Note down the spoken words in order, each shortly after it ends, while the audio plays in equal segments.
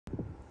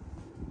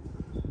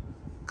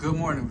Good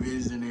morning,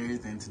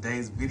 Visionaries. In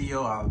today's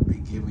video, I'll be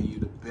giving you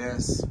the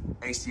best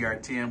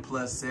HDR10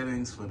 plus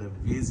settings for the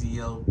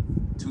Vizio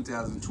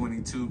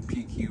 2022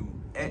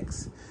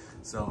 PQX.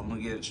 So I'm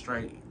gonna get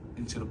straight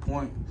into the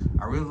point.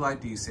 I really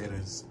like these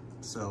settings.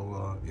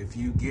 So if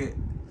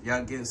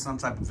y'all get some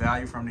type of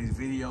value from these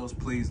videos,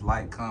 please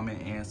like,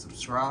 comment, and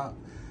subscribe.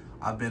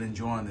 I've been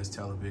enjoying this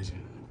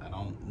television. I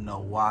don't know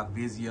why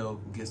Vizio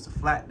gets the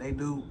flack they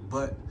do,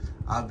 but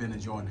I've been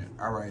enjoying it.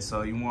 All right,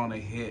 so you wanna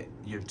hit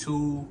your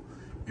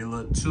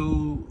little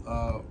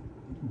tool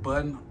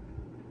button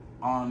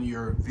on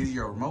your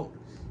Vizio remote.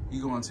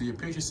 You go into your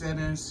picture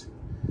settings.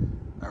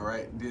 All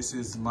right, this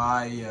is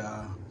my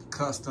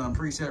custom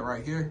preset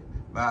right here,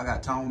 but I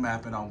got tone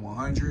mapping on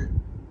 100.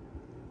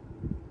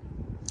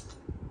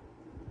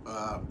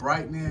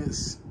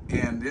 Brightness,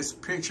 and this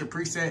picture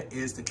preset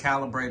is the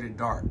calibrated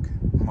dark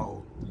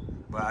mode,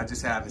 but I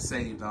just have it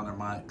saved under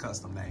my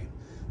custom name.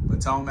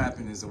 But tone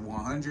mapping is at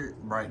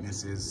 100,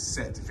 brightness is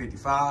set to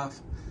 55,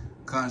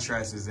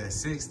 contrast is at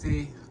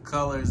 60,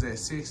 color is at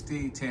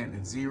 60, tint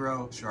is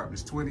 0,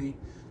 sharpness 20,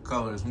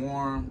 color is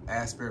warm,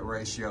 aspect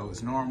ratio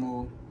is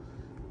normal.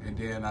 And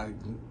then I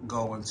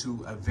go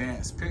into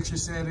advanced picture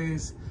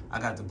settings. I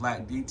got the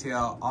black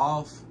detail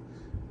off,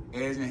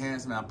 edge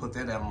enhancement, I put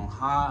that on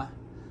high.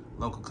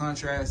 Local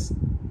contrast,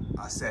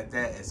 I set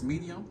that as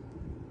medium.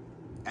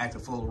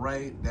 Active full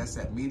array, that's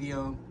at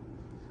medium.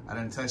 I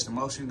didn't touch the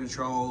motion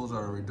controls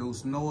or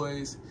reduce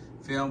noise.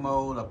 Film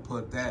mode, I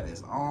put that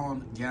as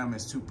on. Gamma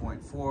is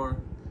 2.4.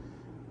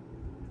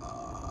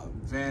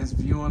 Advanced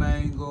viewing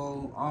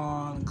angle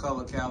on.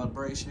 Color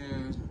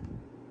calibration.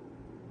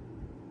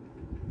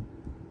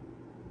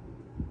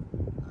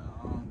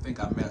 I don't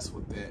think I messed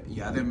with that.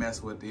 Yeah, I didn't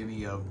mess with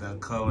any of the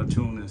color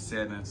tuning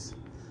settings,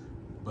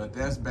 but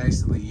that's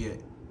basically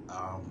it.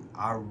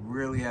 I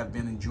really have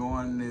been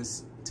enjoying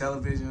this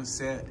television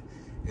set.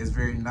 It's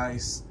very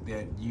nice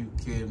that you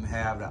can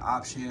have the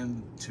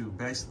option to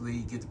basically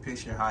get the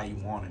picture how you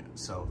want it.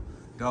 So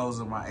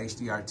those are my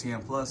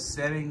HDR10 plus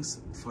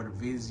settings for the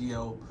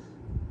Vizio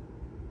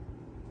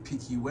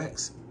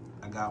PQX.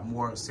 I got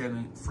more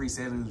free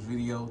settings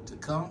video to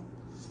come.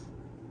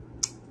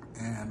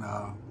 And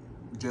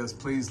just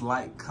please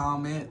like,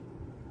 comment,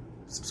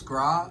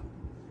 subscribe,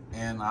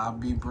 and I'll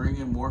be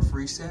bringing more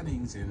free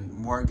settings and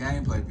more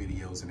gameplay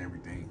videos and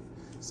everything.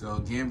 So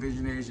again,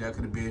 Visionaries, y'all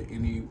could have been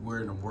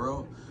anywhere in the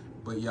world,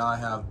 but y'all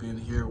have been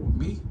here with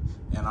me.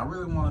 And I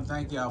really want to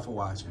thank y'all for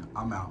watching.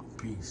 I'm out.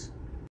 Peace.